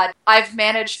 dear God, I've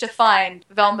managed to find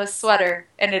Velma's sweater,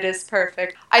 and it is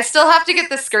perfect. I still have to get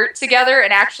the skirt together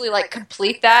and actually,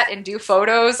 complete that and do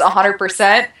photos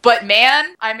 100%. But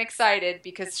man, I'm excited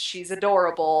because she's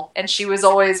adorable, and she was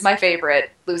always my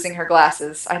favorite, losing her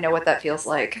glasses. I know what that feels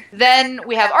like. Then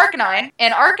we have Arcanine,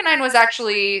 and Arcanine was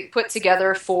actually put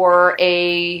together for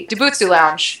a Dobutsu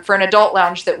lounge, for an adult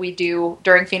lounge that we do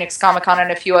during Phoenix Comic Con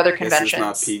and a few other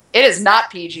conventions. It is not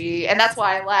PG, and that's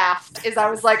why I laughed, is I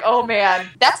was like, oh man,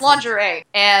 that's lingerie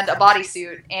and a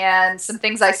bodysuit and some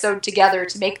things I sewed together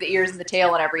to make the ears and the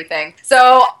tail and everything.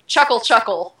 So,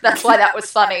 chuckle, that's why that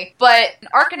was funny. But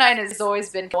Arcanine has always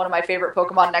been one of my favorite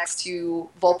Pokemon next to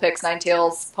Vulpix,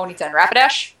 Ninetales, Ponyta, and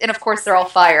Rapidash. And of course, they're all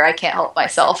fire, I can't help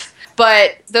myself.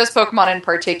 But those Pokemon in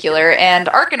particular, and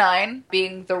Arcanine,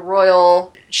 being the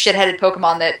royal shit-headed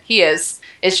Pokemon that he is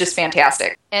just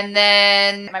fantastic. And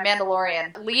then my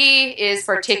Mandalorian. Lee is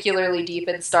particularly deep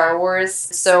in Star Wars,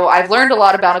 so I've learned a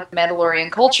lot about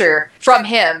Mandalorian culture from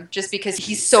him, just because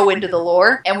he's so into the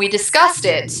lore. And we discussed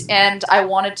it, and I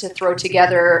wanted to throw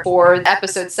together for the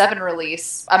Episode 7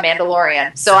 release a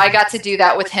Mandalorian. So I got to do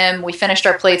that with him. We finished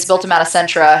our plates, built him out of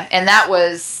Sentra, and that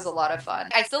was a lot of fun.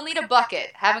 I still need a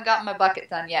bucket. Haven't gotten my bucket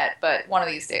done yet, but one of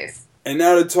these days. And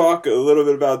now to talk a little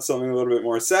bit about something a little bit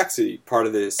more sexy, part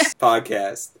of this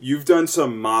podcast. You've done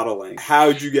some modeling.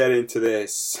 How'd you get into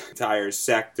this entire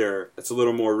sector that's a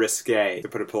little more risque, to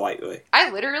put it politely? I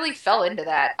literally fell into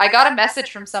that. I got a message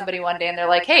from somebody one day, and they're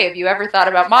like, hey, have you ever thought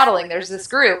about modeling? There's this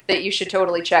group that you should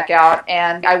totally check out.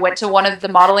 And I went to one of the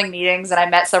modeling meetings, and I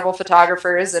met several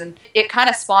photographers, and it kind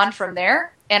of spawned from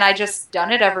there. And I just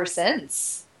done it ever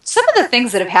since. Some of the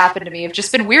things that have happened to me have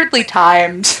just been weirdly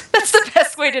timed. That's the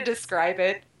best way to describe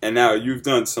it. And now you've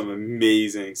done some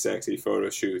amazing sexy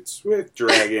photo shoots with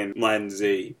Dragon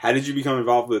Lindsay. How did you become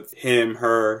involved with him,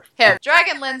 her? Him.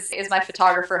 Dragon Lindsay is my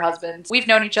photographer husband. We've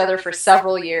known each other for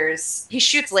several years. He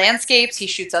shoots landscapes, he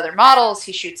shoots other models,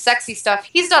 he shoots sexy stuff.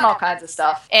 He's done all kinds of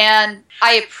stuff. And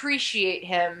I appreciate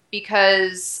him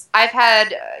because I've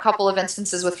had a couple of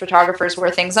instances with photographers where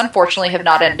things unfortunately have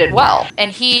not ended well. And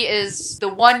he is the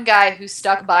one guy who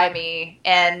stuck by me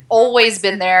and always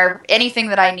been there, anything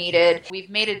that I needed. We've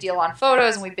made a deal on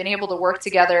photos and we've been able to work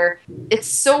together. It's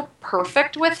so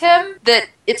perfect with him that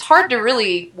it's hard to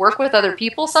really work with other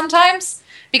people sometimes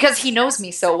because he knows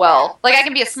me so well. Like, I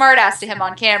can be a smartass to him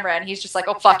on camera and he's just like,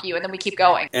 oh, fuck you, and then we keep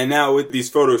going. And now with these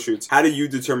photo shoots, how do you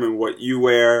determine what you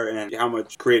wear and how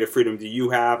much creative freedom do you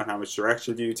have and how much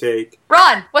direction do you take?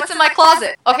 Ron, what's in my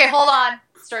closet? Okay, hold on.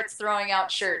 Starts throwing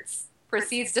out shirts.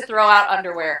 proceeds to throw out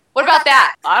underwear. What about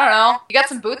that? I don't know. You got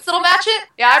some boots that'll match it?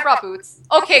 Yeah, I brought boots.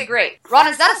 Okay, great. Ron,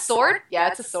 is that a sword? Yeah,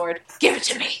 it's a sword. Give it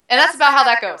to me. And that's about how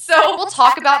that goes. So we'll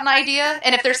talk about an idea,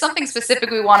 and if there's something specific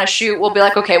we want to shoot, we'll be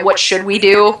like, okay, what should we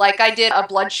do? Like I did a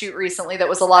blood shoot recently that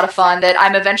was a lot of fun that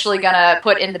I'm eventually gonna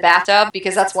put in the bathtub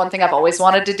because that's one thing I've always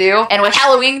wanted to do. And with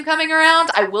Halloween coming around,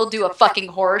 I will do a fucking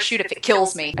horror shoot if it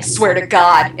kills me. I swear to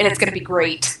God. And it's gonna be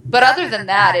great. But other than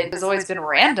that, it has always been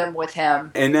random with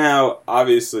him. And now,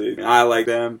 obviously, I like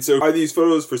them. So are these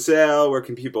photos for sale? Where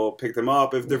can people pick them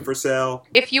up if they're for sale?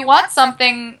 If you want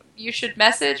something, you should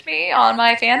message me on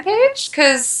my fan page,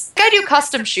 because I do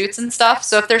custom shoots and stuff,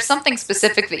 so if there's something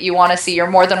specific that you want to see, you're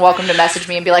more than welcome to message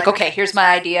me and be like, okay, here's my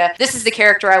idea, this is the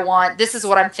character I want, this is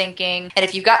what I'm thinking, and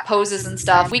if you've got poses and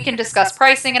stuff, we can discuss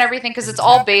pricing and everything, because it's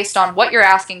all based on what you're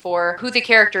asking for, who the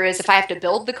character is, if I have to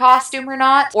build the costume or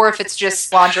not, or if it's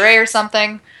just lingerie or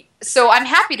something. So I'm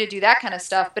happy to do that kind of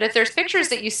stuff, but if there's pictures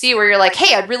that you see where you're like,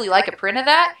 hey, I'd really like a print of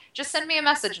that, just send me a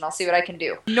message and I'll see what I can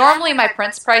do. Normally my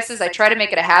prints prices, I try to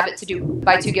make it a habit to do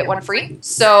buy two, get one free.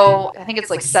 So I think it's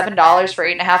like $7 for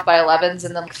 8.5 by 11s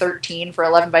and then like $13 for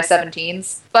 11 by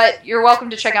 17s. But you're welcome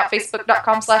to check out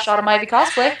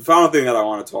facebook.com/AutumnIvyCosplay. The final thing that I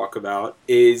want to talk about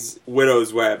is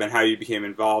Widow's Web and how you became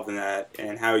involved in that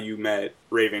and how you met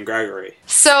Raven Gregory.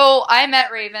 So I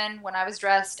met Raven when I was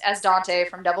dressed as Dante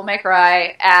from Devil May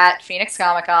Cry at Phoenix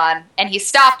Comic Con, and he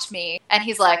stopped me and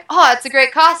he's like, oh, it's a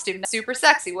great costume, super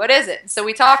sexy, what is it? So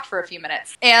we talked for a few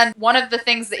minutes, and one of the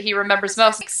things that he remembers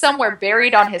most, like somewhere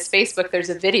buried on his Facebook, there's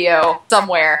a video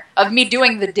somewhere of me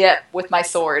doing the dip with my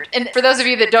sword. And for those of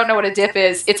you that don't know what a dip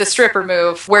is, it's a stripper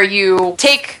move where you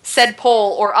take said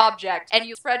pole or object and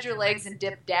you spread your legs and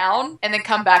dip down and then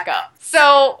come back up.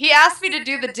 So he asked me to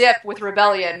do the dip with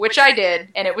Rebellion, which I did,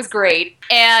 and it was great.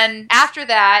 And after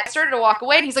that, I started to walk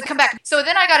away, and he's like, come back. So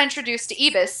then I got introduced to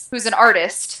Ebus, who's an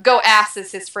artist. Go ass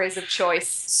is his phrase of choice.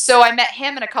 So I met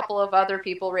him and a couple of other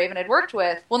people Raven had worked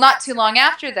with. Well, not too long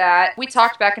after that, we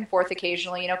talked back and forth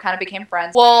occasionally, kind of became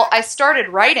friends. Well, I started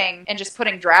writing and just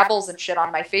putting drabbles and shit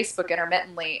on my Facebook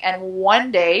intermittently, and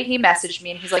one day he messaged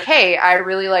me, and he's like, hey, I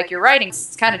really like your writing.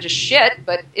 It's kind of just shit,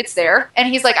 but it's there. And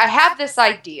he's like, I have this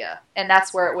idea. And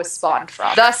that's where it was spawned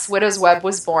from. Thus, Widow's Web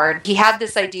was born. He had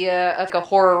this idea of a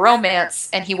horror romance,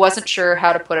 and he wasn't sure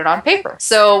how to put it on paper.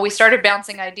 So we started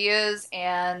bouncing ideas,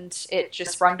 and it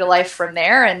just sprung to life from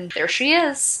there, and there she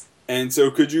is. And so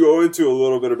could you go into a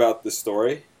little bit about the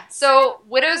story? So,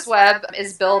 Widow's Web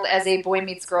is billed as a boy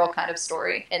meets girl kind of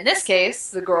story. In this case,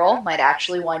 the girl might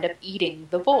actually wind up eating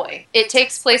the boy. It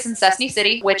takes place in Sesame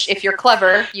City, which, if you're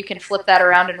clever, you can flip that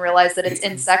around and realize that it's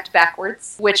insect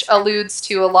backwards, which alludes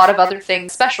to a lot of other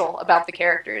things special about the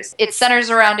characters. It centers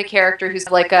around a character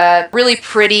who's like a really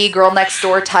pretty girl next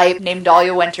door type named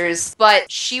Dahlia Winters,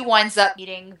 but she winds up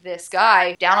meeting this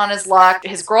guy down on his luck.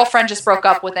 His girlfriend just broke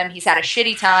up with him. He's had a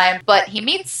shitty time, but he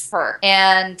meets her,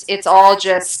 and it's all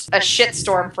just a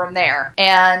shitstorm from there.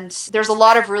 And there's a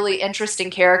lot of really interesting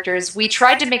characters. We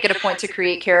tried to make it a point to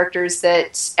create characters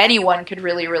that anyone could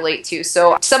really relate to.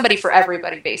 So somebody for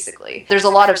everybody, basically. There's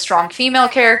a lot of strong female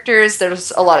characters.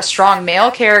 There's a lot of strong male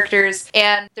characters.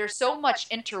 And there's so much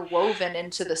interwoven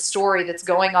into the story that's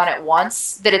going on at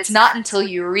once that it's not until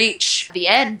you reach the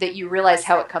end that you realize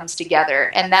how it comes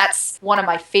together. And that's one of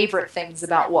my favorite things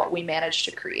about what we managed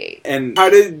to create. And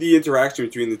how did the interaction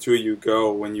between the two of you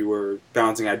go when you were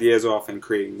bouncing ideas off and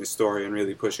creating the story and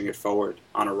really pushing it forward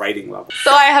on a writing level?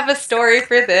 So I have a story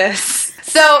for this.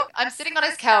 So I'm sitting on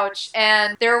his couch,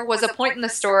 and there was a point in the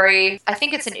story, I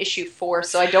think it's in issue 4,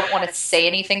 so I don't want to say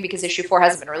anything because issue 4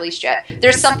 hasn't been released yet.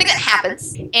 There's something that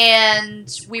happens, and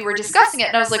we were discussing it,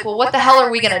 and I was like, well, what the hell are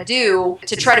we going to do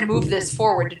to try to move this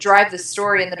forward, to drive this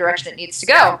story in the direction it needs to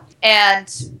go?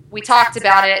 And we talked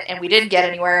about it, and we didn't get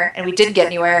anywhere, and we didn't get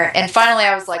anywhere, and finally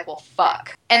I was like, well,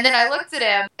 fuck. And then I looked at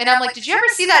him, and I'm like, did you ever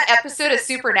see that episode of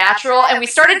Supernatural? And we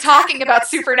started talking about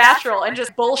Supernatural and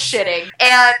just bullshitting.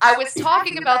 And I was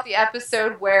talking about the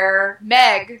episode where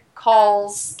Meg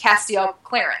calls Castiel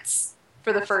Clarence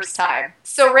for the first time.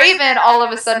 So Raven all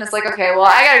of a sudden is like, okay, well,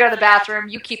 I gotta go to the bathroom.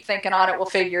 You keep thinking on it. We'll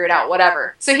figure it out,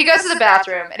 whatever. So he goes to the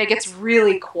bathroom, and it gets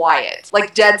really quiet,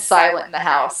 like dead silent in the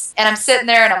house. And I'm sitting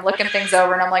there, and I'm looking things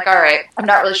over, and I'm like, all right, I'm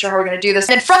not really sure how we're gonna do this.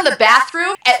 And from the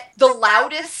bathroom, at the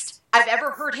loudest I've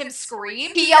ever heard him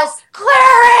scream, he yells,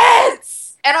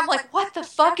 Clarence! And I'm like, what the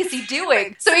fuck is he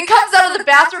doing? So he comes out of the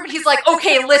bathroom and he's like,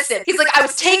 okay, listen. He's like, I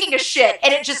was taking a shit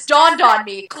and it just dawned on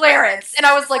me, Clarence. And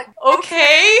I was like,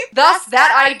 okay. Thus,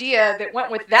 that idea that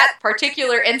went with that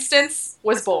particular instance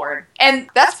was born. And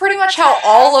that's pretty much how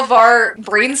all of our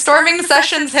brainstorming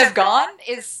sessions have gone,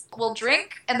 is we'll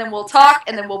drink, and then we'll talk,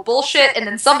 and then we'll bullshit, and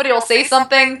then somebody will say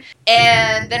something,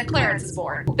 and then Clarence is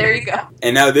born. There you go.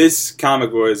 And now this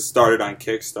comic was started on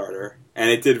Kickstarter. And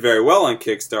it did very well on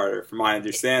Kickstarter, from my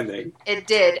understanding. It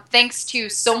did. Thanks to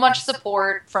so much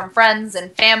support from friends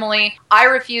and family. I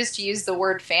refuse to use the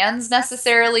word fans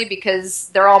necessarily because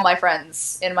they're all my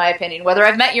friends, in my opinion. Whether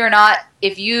I've met you or not,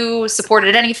 if you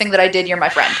supported anything that I did, you're my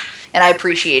friend. And I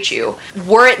appreciate you.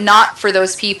 Were it not for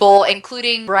those people,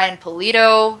 including Brian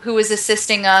Polito, who is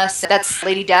assisting us, that's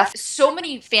Lady Death, so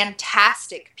many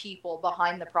fantastic people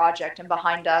behind the project and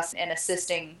behind us and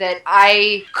assisting, that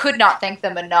I could not thank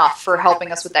them enough for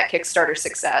helping us with that Kickstarter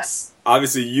success.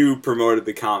 Obviously, you promoted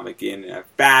the comic in a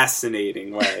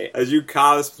fascinating way, as you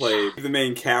cosplayed the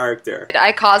main character.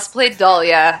 I cosplayed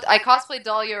Dahlia. I cosplayed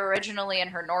Dahlia originally in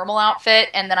her normal outfit,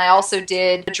 and then I also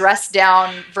did a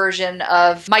dressed-down version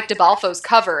of Mike DeBalfo's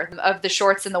cover of the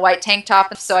shorts and the white tank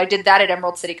top, so I did that at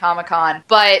Emerald City Comic Con.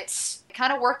 But it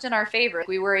kind of worked in our favor.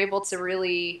 We were able to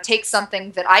really take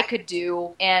something that I could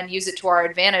do and use it to our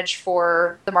advantage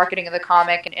for the marketing of the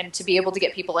comic, and to be able to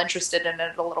get people interested in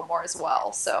it a little more as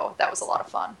well. So that was a lot of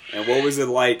fun. And what was it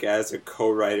like as a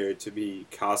co-writer to be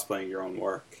cosplaying your own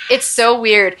work? It's so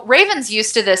weird. Raven's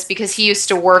used to this because he used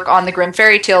to work on the Grimm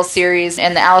Fairy Tales series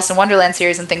and the Alice in Wonderland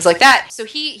series and things like that. So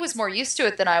he was more used to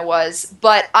it than I was.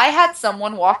 But I had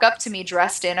someone walk up to me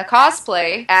dressed in a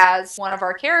cosplay as one of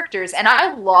our characters, and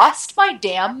I lost my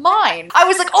damn mind. I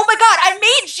was like, oh my god, I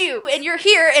made you! And you're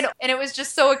here! And it was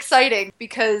just so exciting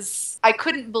because I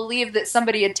couldn't believe that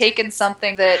somebody had taken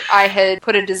something that I had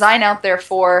put a design out there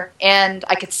for, and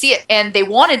I could see it, and they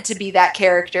wanted to be that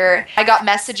character. I got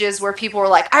messages where people were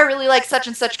like, I really like such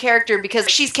and such character because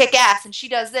she's kick-ass and she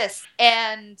does this.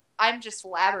 And I'm just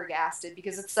flabbergasted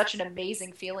because it's such an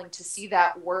amazing feeling to see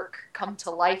that work come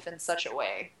to life in such a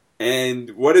way.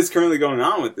 And what is currently going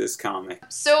on with this comic?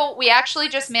 So we actually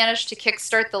just managed to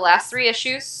kickstart the last 3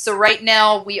 issues. So right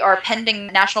now we are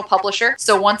pending national publisher.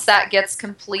 So once that gets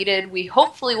completed, we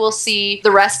hopefully will see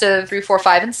the rest of 3, 4,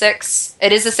 5, and 6.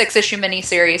 It is a 6-issue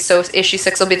miniseries, so issue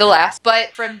 6 will be the last.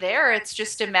 But from there, it's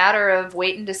just a matter of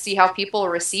waiting to see how people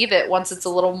receive it once it's a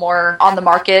little more on the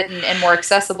market and more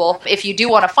accessible. If you do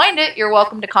want to find it, you're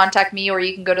welcome to contact me, or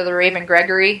you can go to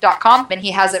theravengregory.com, and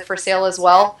he has it for sale as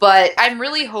well. But I'm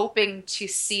really hoping to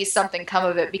see something come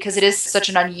of it because it is such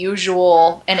an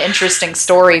unusual and interesting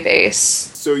story base.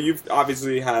 So you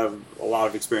obviously have a lot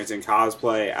of experience in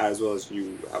cosplay, as well as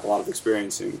you have a lot of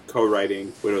experience in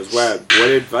co-writing Widow's Web.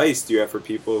 What advice do you have for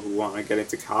people who want to get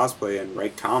into cosplay and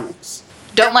write comics?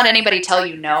 Don't let anybody tell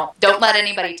you no. Don't let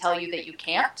anybody tell you that you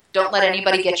can't. Don't let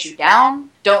anybody get you down.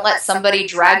 Don't let somebody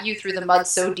drag you through the mud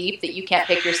so deep that you can't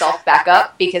pick yourself back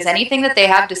up, because anything that they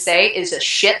have to say is a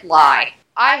shit lie.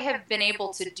 I have been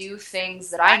able to do things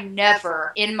that I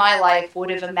never in my life would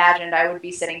have imagined I would be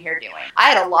sitting here doing. I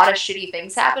had a lot of shitty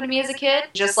things happen to me as a kid.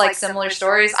 Just like similar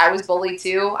stories, I was bullied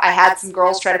too. I had some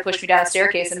girls try to push me down a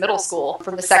staircase in middle school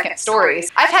from the second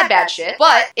stories. I've had bad shit,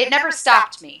 but it never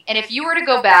stopped me. And if you were to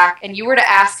go back and you were to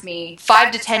ask me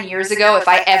 5 to 10 years ago if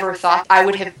I ever thought I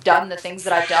would have done the things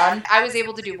that I've done, I was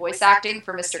able to do voice acting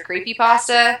for Mr.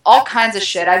 Creepypasta, all kinds of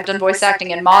shit. I've done voice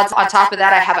acting in mods. On top of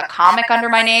that, I have a comic under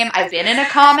my name. I've been in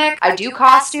a comic. I do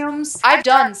costumes. I've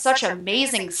done such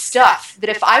amazing stuff that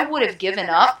if I would have given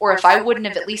up, or if I wouldn't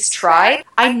have at least tried,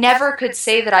 I never could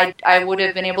say that I would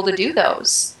have been able to do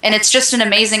those. And it's just an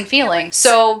amazing feeling.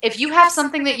 So if you have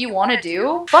something that you want to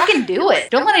do, fucking do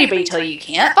it. Don't let anybody tell you you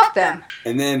can't. Fuck them.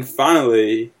 And then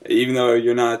finally, even though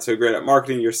you're not so great at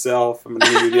marketing yourself, I'm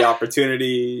going to give you the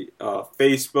opportunity.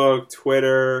 Facebook,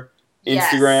 Twitter,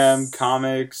 Instagram, Yes.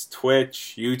 Comics,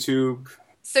 Twitch, YouTube.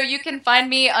 So you can find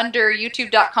me under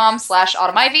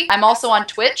youtube.com/autumnivy. I'm also on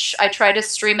Twitch. I try to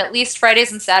stream at least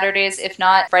Fridays and Saturdays. If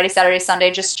not, Friday, Saturday,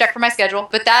 Sunday. Just check for my schedule.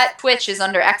 But that Twitch is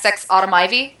under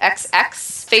XXAutumnivy,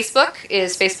 XX. Facebook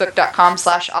is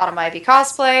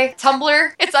facebook.com/autumnivycosplay.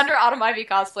 Tumblr, it's under Autumn Ivy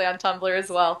Cosplay on Tumblr as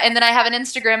well. And then I have an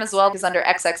Instagram as well. It's under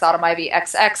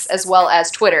XXAutumnivyXX, as well as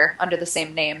Twitter under the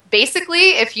same name.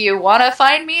 Basically, if you want to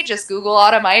find me, just Google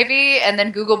Autumn Ivy and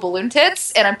then Google Balloon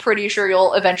Tits, and I'm pretty sure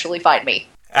you'll eventually find me.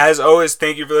 As always,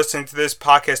 thank you for listening to this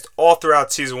podcast all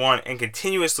throughout Season 1 and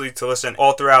continuously to listen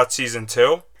all throughout Season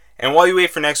 2. And while you wait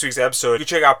for next week's episode, you can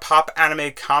check out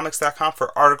popanimecomics.com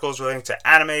for articles relating to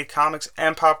anime, comics,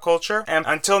 and pop culture. And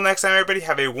until next time, everybody,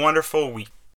 have a wonderful week.